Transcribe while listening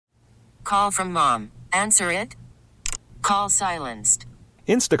Call from mom. Answer it. Call silenced.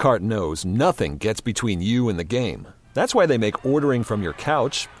 Instacart knows nothing gets between you and the game. That's why they make ordering from your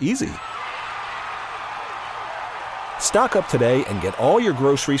couch easy. Stock up today and get all your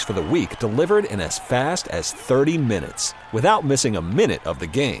groceries for the week delivered in as fast as 30 minutes without missing a minute of the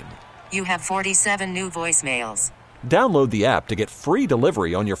game. You have 47 new voicemails. Download the app to get free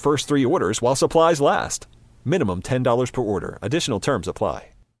delivery on your first 3 orders while supplies last. Minimum $10 per order. Additional terms apply.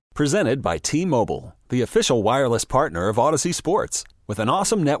 Presented by T-Mobile, the official wireless partner of Odyssey Sports. With an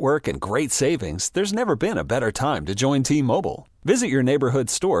awesome network and great savings, there's never been a better time to join T-Mobile. Visit your neighborhood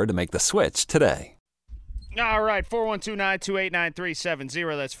store to make the switch today. All right,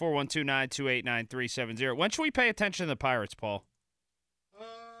 412-928-9370. That's 412-928-9370. When should we pay attention to the Pirates, Paul?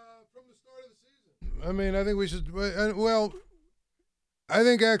 From the start of the season. I mean, I think we should. Well, I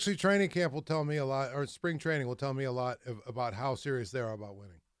think actually training camp will tell me a lot, or spring training will tell me a lot about how serious they are about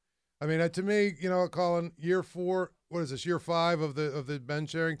winning. I mean, to me, you know, Colin, year 4, what is this? Year 5 of the Ben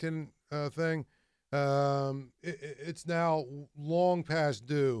Cherington thing. It's now long past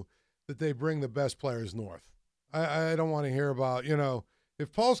due that they bring the best players north. I don't want to hear about, you know,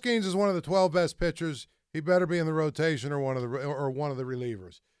 if Paul Skeens is one of the 12 best pitchers, he better be in the rotation or one of the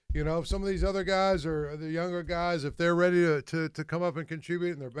relievers. You know, if some of these other guys or the younger guys, if they're ready to come up and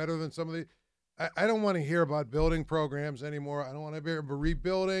contribute and they're better than some of the, I don't want to hear about building programs anymore. I don't want to hear about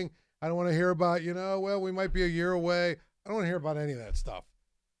rebuilding. I don't want to hear about, you know, well, we might be a year away. I don't want to hear about any of that stuff.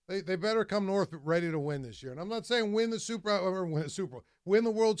 They better come north ready to win this year. And I'm not saying win the win the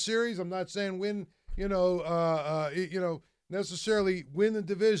World Series. I'm not saying win, necessarily win the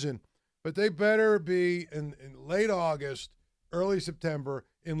division, but they better be in late August, early September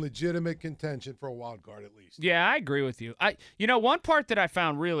in legitimate contention for a wild card at least. Yeah, I agree with you. One part that I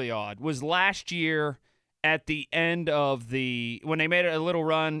found really odd was last year at the end of when they made a little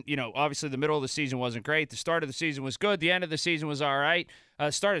run, you know, obviously the middle of the season wasn't great. The start of the season was good. The end of the season was all right. The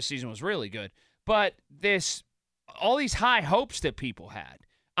start of the season was really good. But all these high hopes that people had.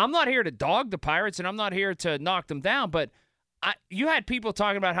 I'm not here to dog the Pirates, and I'm not here to knock them down, but you had people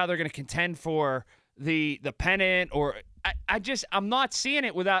talking about how they're going to contend for the pennant, or I'm not seeing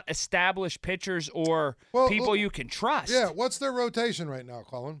it without established pitchers or people you can trust. Yeah, what's their rotation right now,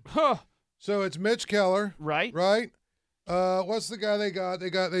 Colin? Huh. So it's Mitch Keller. Right. What's the guy they got?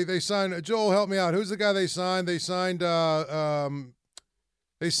 They signed Joel, help me out. Who's the guy they signed? They signed a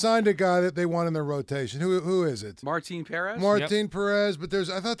guy that they want in their rotation. Who is it? Martin Perez? Perez, but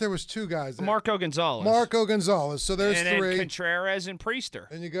I thought there was 2 guys there. Marco Gonzalez. So there's 3. And Contreras and Priester.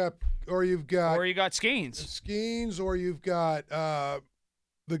 And you got Skeens. Or you've got the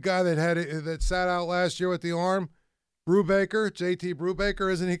guy that sat out last year with the arm. Brubaker, JT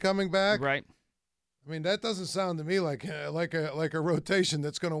Brubaker, isn't he coming back? Right. I mean, that doesn't sound to me like a rotation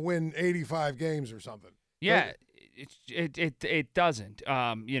that's going to win 85 games or something. Yeah, it doesn't.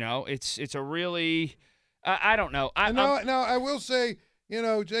 It's a really I don't know. Now I will say, you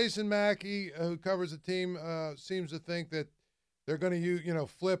know, Jason Mackey, who covers the team, seems to think that they're going to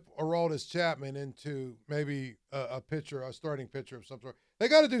flip Aroldis Chapman into maybe a starting pitcher of some sort. They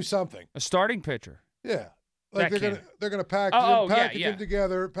got to do something. A starting pitcher. Yeah. Like they're gonna package him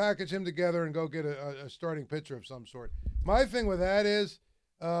together and go get a starting pitcher of some sort. My thing with that is,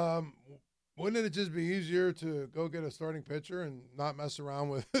 wouldn't it just be easier to go get a starting pitcher and not mess around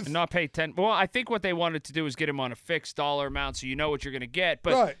with it? And not pay 10. Well, I think what they wanted to do is get him on a fixed dollar amount so you know what you're going to get.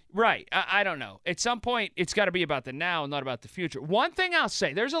 But right. I don't know. At some point, it's got to be about the now and not about the future. One thing I'll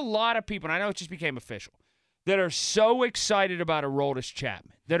say, there's a lot of people, and I know it just became official, that are so excited about Aroldis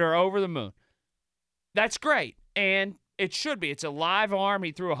Chapman, that are over the moon. That's great, and it should be. It's a live arm.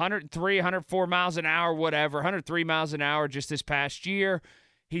 He threw 103, 104 miles an hour, whatever, 103 miles an hour just this past year.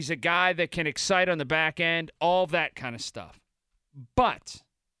 He's a guy that can excite on the back end, all that kind of stuff. But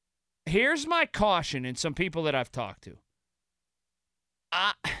here's my caution in some people that I've talked to.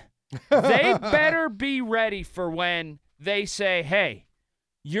 They better be ready for when they say, hey,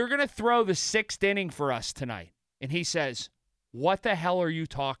 you're going to throw the 6th inning for us tonight. And he says, what the hell are you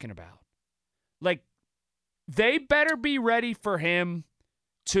talking about? Like, they better be ready for him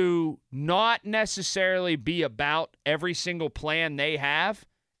to not necessarily be about every single plan they have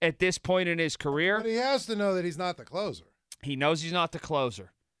at this point in his career. But he has to know that he's not the closer. He knows he's not the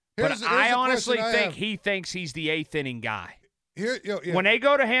closer. But I honestly think he thinks he's the 8th inning guy. When they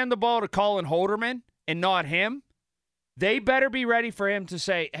go to hand the ball to Colin Holderman and not him, they better be ready for him to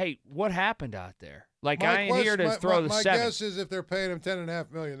say, hey, what happened out there? Like, I ain't here to throw the 7th. My guess is if they're paying him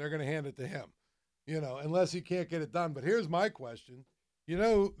 $10.5 million, they're going to hand it to him. Unless he can't get it done. But here's my question.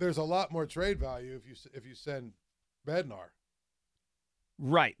 There's a lot more trade value if you send Bednar.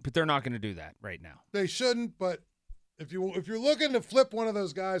 Right, but they're not going to do that right now. They shouldn't, but if you're looking to flip one of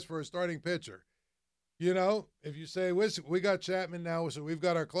those guys for a starting pitcher, if you say, we got Chapman now, so we've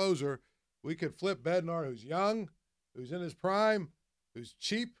got our closer, we could flip Bednar, who's young, who's in his prime, who's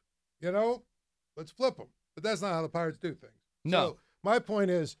cheap, let's flip him. But that's not how the Pirates do things. No. So my point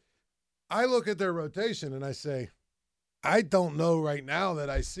is, I look at their rotation and I say, I don't know right now that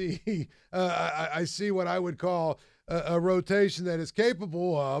I see I see what I would call a rotation that is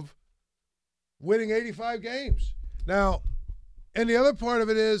capable of winning 85 games. Now, and the other part of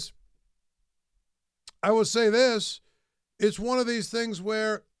it is, I will say this, it's one of these things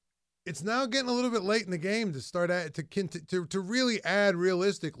where it's now getting a little bit late in the game to start to really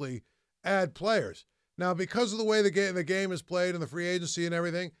realistically add players. Now, because of the way the game is played and the free agency and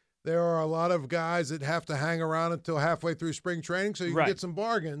everything, there are a lot of guys that have to hang around until halfway through spring training so you can get some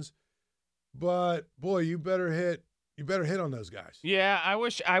bargains. But boy, you better hit on those guys. Yeah, I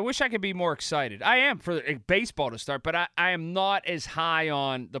wish I could be more excited. I am for baseball to start, but I am not as high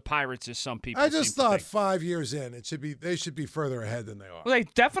on the Pirates as some people. I just thought 5 years in, they should be further ahead than they are. Well, they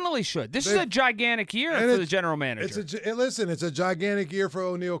definitely should. This is a gigantic year for the general manager. It's a gigantic year for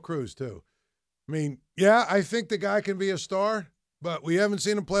O'Neal Cruz too. I mean, yeah, I think the guy can be a star, but we haven't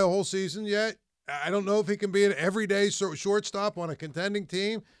seen him play a whole season yet. I don't know if he can be an everyday shortstop on a contending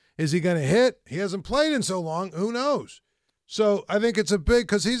team. Is he going to hit? He hasn't played in so long. Who knows? So I think it's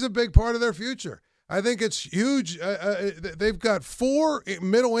because he's a big part of their future. I think it's huge. They've got 4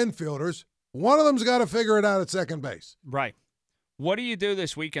 middle infielders. One of them's got to figure it out at second base. Right. What do you do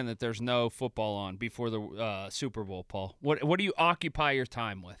this weekend that there's no football on before the Super Bowl, Paul? What do you occupy your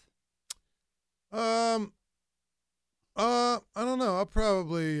time with? I don't know.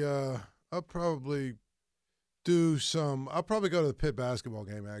 I'll probably do some. I'll probably go to the Pitt basketball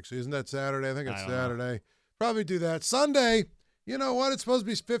game. Actually, isn't that Saturday? I think it's Saturday. Probably do that. Sunday. You know what? It's supposed to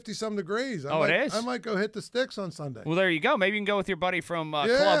be 50-some degrees. It is? I might go hit the sticks on Sunday. Well, there you go. Maybe you can go with your buddy from Club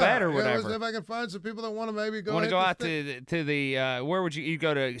Ed or whatever. If I can find some people that want to maybe go. Want to go out to the where would you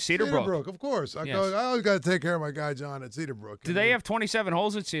go to Cedarbrook? Cedarbrook, of course. I always got to take care of my guy John at Cedarbrook. Do they have 27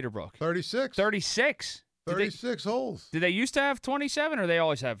 holes at Cedarbrook? 36. 36. 36 holes. Did they used to have 27, or they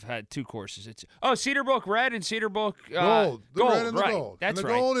always have had 2 courses? Cedarbrook Red and Cedarbrook Gold. The red and the right. gold. That's and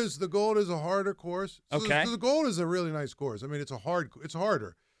right. The gold is a harder course. So okay. The gold is a really nice course. I mean, it's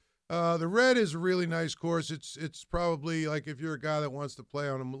harder. The red is a really nice course. It's probably like if you're a guy that wants to play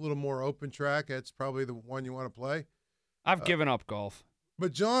on a little more open track, that's probably the one you want to play. I've given up golf.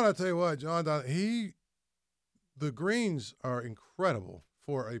 But John, I'll tell you what, the greens are incredible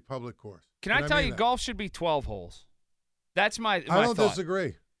for a public course. Can I tell you, golf should be 12 holes. That's my I don't thought.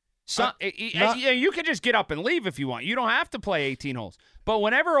 disagree. You can just get up and leave if you want. You don't have to play 18 holes. But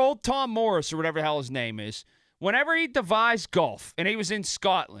whenever old Tom Morris, or whatever the hell his name is, whenever he devised golf, and he was in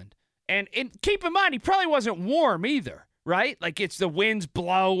Scotland, and keep in mind, he probably wasn't warm either, right? Like, it's the wind's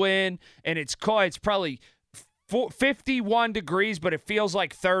blowing, and it's cold. It's probably 51 degrees, but it feels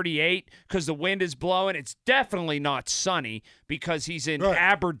like 38 because the wind is blowing. It's definitely not sunny because he's in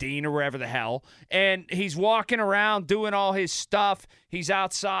Aberdeen or wherever the hell, and he's walking around doing all his stuff. He's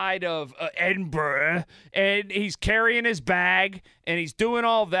outside of Edinburgh, and he's carrying his bag, and he's doing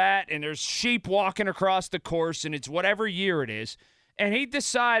all that, and there's sheep walking across the course, and it's whatever year it is. And he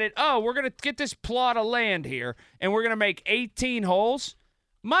decided, we're going to get this plot of land here, and we're going to make 18 holes.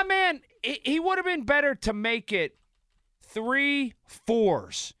 My man, he would have been better to make it 3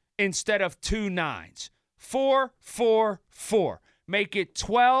 4s instead of 2 9s. 4 4 4. Make it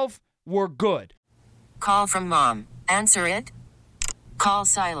 12. We're good. Call from mom. Answer it. Call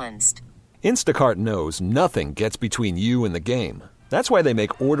silenced. Instacart knows nothing gets between you and the game. That's why they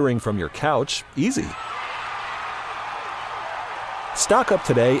make ordering from your couch easy. Stock up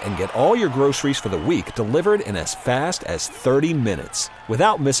today and get all your groceries for the week delivered in as fast as 30 minutes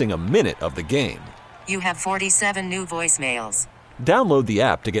without missing a minute of the game. You have 47 new voicemails. Download the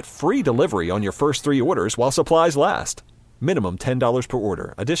app to get free delivery on your first 3 orders while supplies last. Minimum $10 per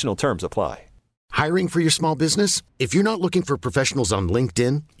order. Additional terms apply. Hiring for your small business? If you're not looking for professionals on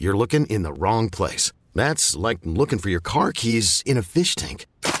LinkedIn, you're looking in the wrong place. That's like looking for your car keys in a fish tank.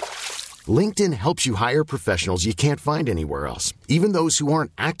 LinkedIn helps you hire professionals you can't find anywhere else, even those who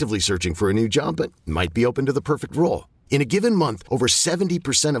aren't actively searching for a new job but might be open to the perfect role. In a given month, over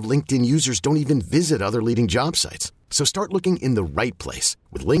 70% of LinkedIn users don't even visit other leading job sites. So start looking in the right place.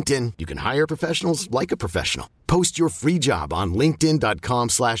 With LinkedIn, you can hire professionals like a professional. Post your free job on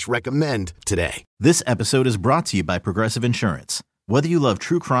linkedin.com/recommend today. This episode is brought to you by Progressive Insurance. Whether you love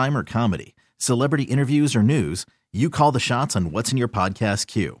true crime or comedy, celebrity interviews or news, you call the shots on what's in your podcast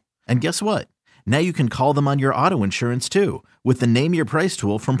queue. And guess what? Now you can call them on your auto insurance too with the Name Your Price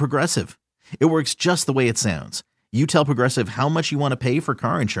tool from Progressive. It works just the way it sounds. You tell Progressive how much you want to pay for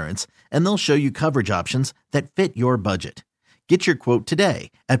car insurance, and they'll show you coverage options that fit your budget. Get your quote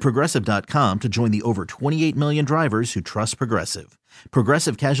today at Progressive.com to join the over 28 million drivers who trust Progressive.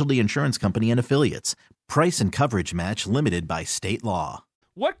 Progressive Casualty Insurance Company and Affiliates. Price and coverage match limited by state law.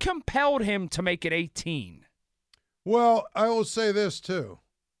 What compelled him to make it 18? Well, I will say this, too.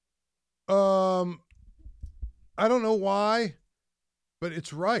 I don't know why, but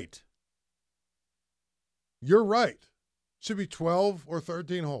it's right. You're right. Should be 12 or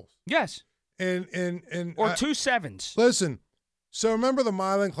 13 holes. Yes. And or 2 sevens. Listen, so remember the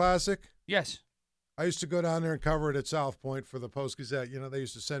Milan Classic? Yes. I used to go down there and cover it at South Point for the Post-Gazette. You know, they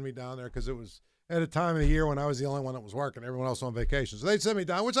used to send me down there because it was at a time of the year when I was the only one that was working. Everyone else on vacation. So they'd send me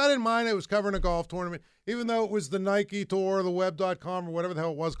down, which I didn't mind. It was covering a golf tournament, even though it was the Nike Tour, the Web.com, or whatever the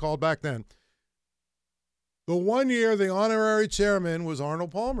hell it was called back then. The one year, the honorary chairman was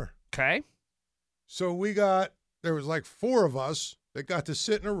Arnold Palmer. Okay. So there was like 4 of us that got to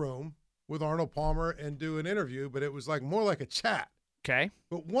sit in a room with Arnold Palmer and do an interview, but it was like more like a chat. Okay.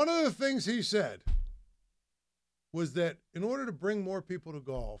 But one of the things he said was that in order to bring more people to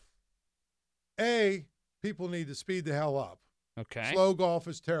golf, people need to speed the hell up. Okay. Slow golf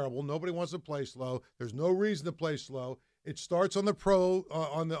is terrible. Nobody wants to play slow. There's no reason to play slow. It starts on the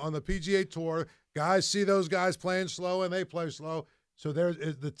on the PGA Tour. Guys see those guys playing slow and they play slow. So there's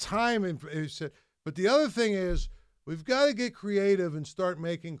the time. But the other thing is we've got to get creative and start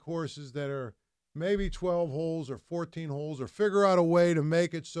making courses that are maybe 12 holes or 14 holes, or figure out a way to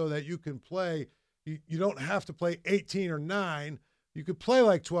make it so that you can play. You don't have to play 18 or 9. You could play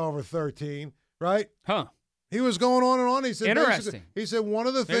like 12 or 13, right? Huh. He was going on and on. He said, interesting. He said one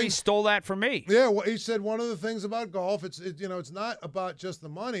of the Maybe things. he stole that from me. Yeah, well, he said one of the things about golf, it's not about just the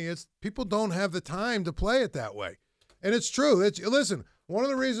money. It's people don't have the time to play it that way, and it's true. Listen, one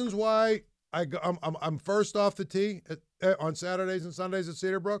of the reasons why I'm first off the tee on Saturdays and Sundays at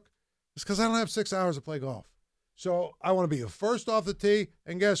Cedarbrook is because I don't have 6 hours to play golf. So I want to be the first off the tee,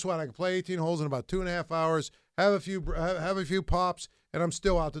 and guess what? I can play 18 holes in about 2.5 hours, have a few pops, and I'm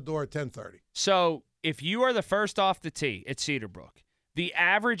still out the door at 10:30. So if you are the first off the tee at Cedarbrook, the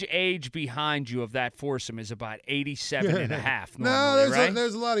average age behind you of that foursome is about 87 and a half normally, right?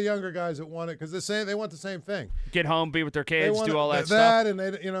 There's a lot of younger guys that want it because they want the same thing. Get home, be with their kids, do all that stuff. That, and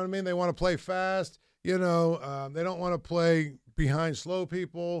they, you know what I mean? They want to play fast. They don't want to play behind slow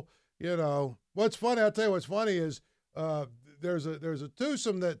people. What's funny, I'll tell you what's funny is there's a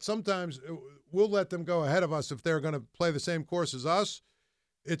twosome that sometimes we'll let them go ahead of us if they're going to play the same course as us.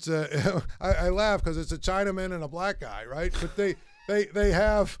 It's I laugh because it's a Chinaman and a black guy, right? But they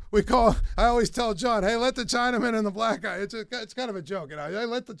have, I always tell John, hey, let the Chinaman and the black guy, it's kind of a joke, hey,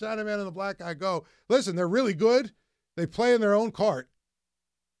 let the Chinaman and the black guy go. Listen, they're really good. They play in their own cart.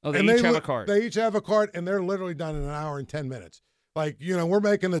 Oh, they each have a cart. They each have a cart, and they're literally done in an hour and 10 minutes. Like, we're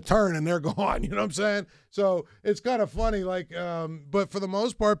making the turn, and they're gone. You know what I'm saying? So it's kind of funny. But for the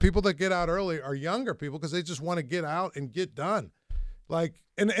most part, people that get out early are younger people because they just want to get out and get done.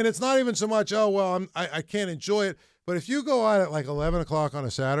 And it's not even so much, I can't enjoy it. But if you go out at like 11 o'clock on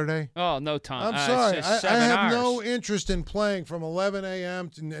a Saturday. Oh, no time. I'm sorry. I have hours. no interest in playing from 11 a.m.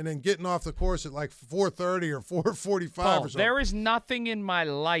 and then getting off the course at like 4:30 or 4:45 or something. There is nothing in my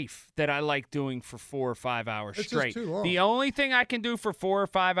life that I like doing for 4 or 5 hours straight. It's just too long. The only thing I can do for 4 or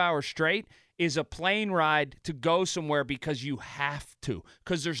 5 hours straight is a plane ride to go somewhere because you have to,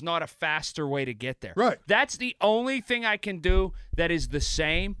 because there's not a faster way to get there. Right. That's the only thing I can do that is the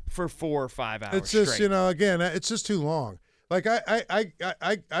same for 4 or 5 hours It's just, straight. again, it's just too long. Like I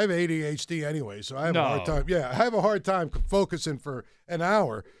have ADHD anyway, so I have a hard time. Yeah, I have a hard time focusing for an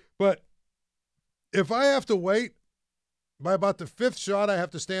hour. But if I have to wait, by about the 5th shot I have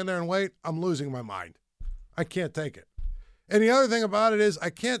to stand there and wait, I'm losing my mind. I can't take it. And the other thing about it is I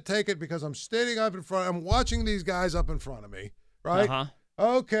can't take it because I'm standing up in front. I'm watching these guys up in front of me, right? Uh-huh.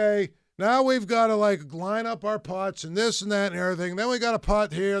 Okay, now we've got to line up our putts and this and that and everything. Then we got to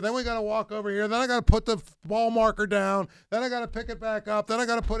putt here. Then we got to walk over here. Then I got to put the ball marker down. Then I got to pick it back up. Then I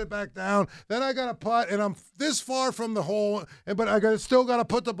got to put it back down. Then I got to putt, and I'm this far from the hole, but I still got to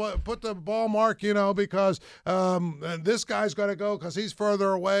put the ball mark, because this guy's got to go because he's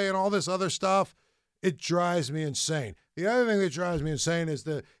further away and all this other stuff. It drives me insane. The other thing that drives me insane is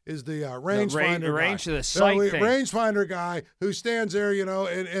the rangefinder guy. The sight thing. Rangefinder guy who stands there,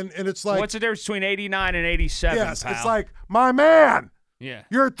 and it's like. What's the difference between 89 and 87, Yes, pal? it's like, my man, yeah,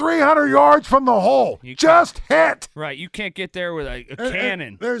 you're 300 yards from the hole. Just hit. Right, you can't get there with a cannon.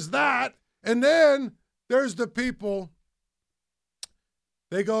 And there's that, and then there's the people,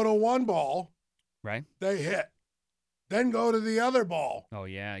 they go to one ball, Right. They hit. Then go to the other ball. Oh,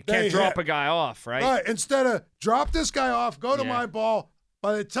 yeah. You can't drop a guy off, right? Right. Instead of drop this guy off, go to my ball.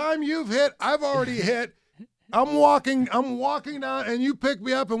 By the time you've hit, I've already hit. I'm walking down, and you pick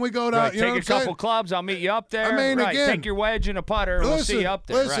me up, and we go down. Right. Take a couple clubs. I'll meet you up there. I mean, again, take your wedge and a putter, and we'll see you up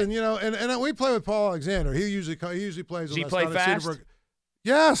there. Listen, and we play with Paul Alexander. He usually plays with us. Does he play fast?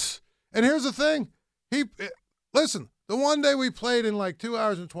 Yes. And here's the thing. Listen, the one day we played in like 2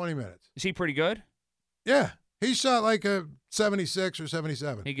 hours and 20 minutes. Is he pretty good? Yeah. He shot like a 76 or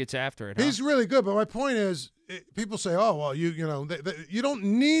 77. He gets after it. He's really good. But my point is, people say, "Oh, well, you you don't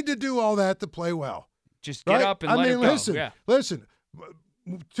need to do all that to play well. Just get up and let it go." Listen.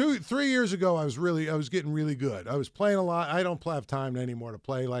 2-3 years ago, I was getting really good. I was playing a lot. I don't have time anymore to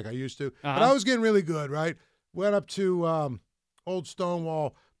play like I used to, but I was getting really good. Right. Went up to Old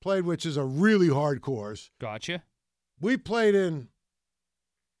Stonewall, played, which is a really hard course. Gotcha. We played in.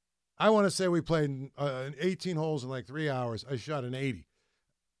 I want to say we played in 18 holes in like 3 hours. I shot an 80.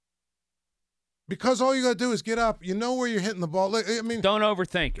 Because all you got to do is get up. You know where you're hitting the ball. I mean, don't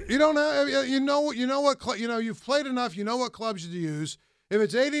overthink it. You don't have. You know what. You've played enough. You know what clubs to use. If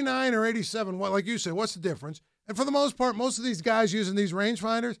it's 89 or 87, like you said, what's the difference? And for the most part, most of these guys using these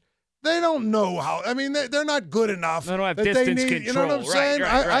rangefinders, they don't know how. I mean, they're not good enough. They don't have distance control. You know what I'm saying?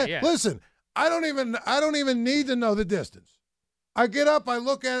 Right. Listen, I don't even need to know the distance. I get up, I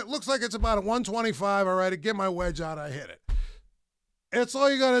look at it. Looks like it's about a 125. All right, I get my wedge out, I hit it. It's all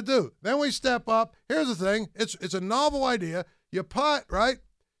you got to do. Then we step up. Here's the thing. It's a novel idea. You putt, right?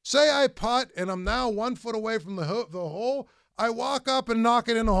 Say I putt, and I'm now 1 foot away from the hole. I walk up and knock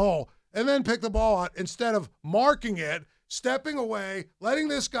it in the hole, and then pick the ball out instead of marking it, stepping away, letting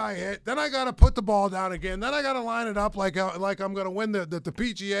this guy hit. Then I got to put the ball down again. Then I got to line it up like I'm going to win the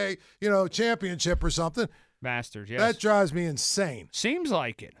PGA championship or something. Masters, yes. That drives me insane. Seems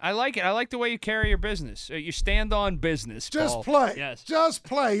like it. I like it. I like the way you carry your business. You stand on business, Just Paul. play. Yes. Just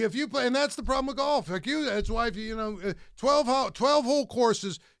play. If you play, and that's the problem with golf. Like that's why if 12 hole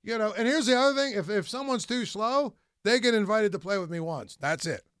courses, and here's the other thing. If someone's too slow, they get invited to play with me once. That's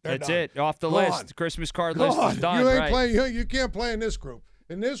it. That's it. Off the list. The Christmas card list is done. You ain't playing. You can't play in this group.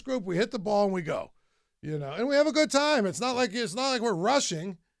 In this group, we hit the ball and we go. And we have a good time. It's not like we're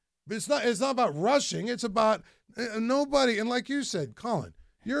rushing. It's not about rushing. It's about nobody. And like you said, Colin,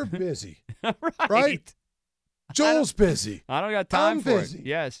 you're busy, right? Joel's busy. I don't got time I'm for busy. it.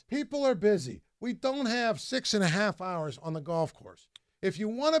 Yes, people are busy. We don't have 6.5 hours on the golf course. If you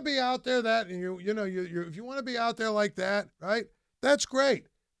want to be out there, if you want to be out there like that, right? That's great.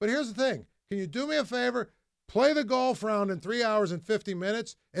 But here's the thing: can you do me a favor? Play the golf round in 3 hours and 50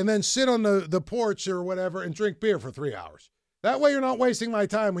 minutes, and then sit on the porch or whatever and drink beer for 3 hours. That way you're not wasting my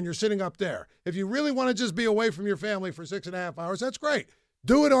time when you're sitting up there. If you really want to just be away from your family for 6.5 hours, that's great.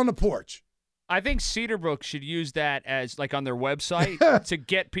 Do it on the porch. I think Cedarbrook should use that as like on their website to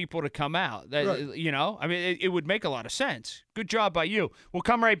get people to come out. Right. I mean, it would make a lot of sense. Good job by you. We'll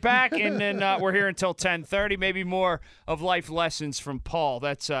come right back, and then we're here until 10:30. Maybe more of life lessons from Paul.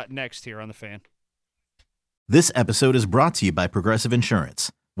 That's next here on The Fan. This episode is brought to you by Progressive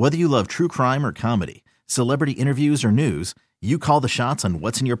Insurance. Whether you love true crime or comedy, celebrity interviews or news, you call the shots on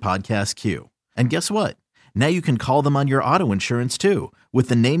what's in your podcast queue. And guess what? Now you can call them on your auto insurance too with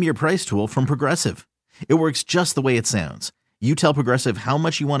the Name Your Price tool from Progressive. It works just the way it sounds. You tell Progressive how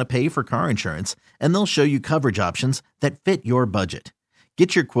much you want to pay for car insurance, and they'll show you coverage options that fit your budget.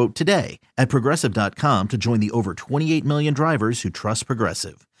 Get your quote today at Progressive.com to join the over 28 million drivers who trust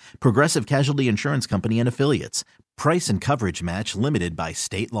Progressive. Progressive Casualty Insurance Company and Affiliates. Price and coverage match limited by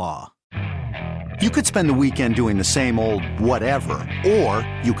state law. You could spend the weekend doing the same old whatever, or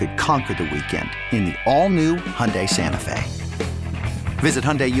you could conquer the weekend in the all-new Hyundai Santa Fe. Visit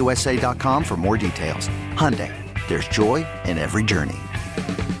HyundaiUSA.com for more details. Hyundai, there's joy in every journey.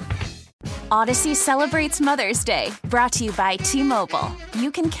 Odyssey celebrates Mother's Day, brought to you by T-Mobile.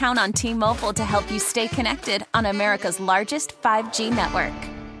 You can count on T-Mobile to help you stay connected on America's largest 5G network.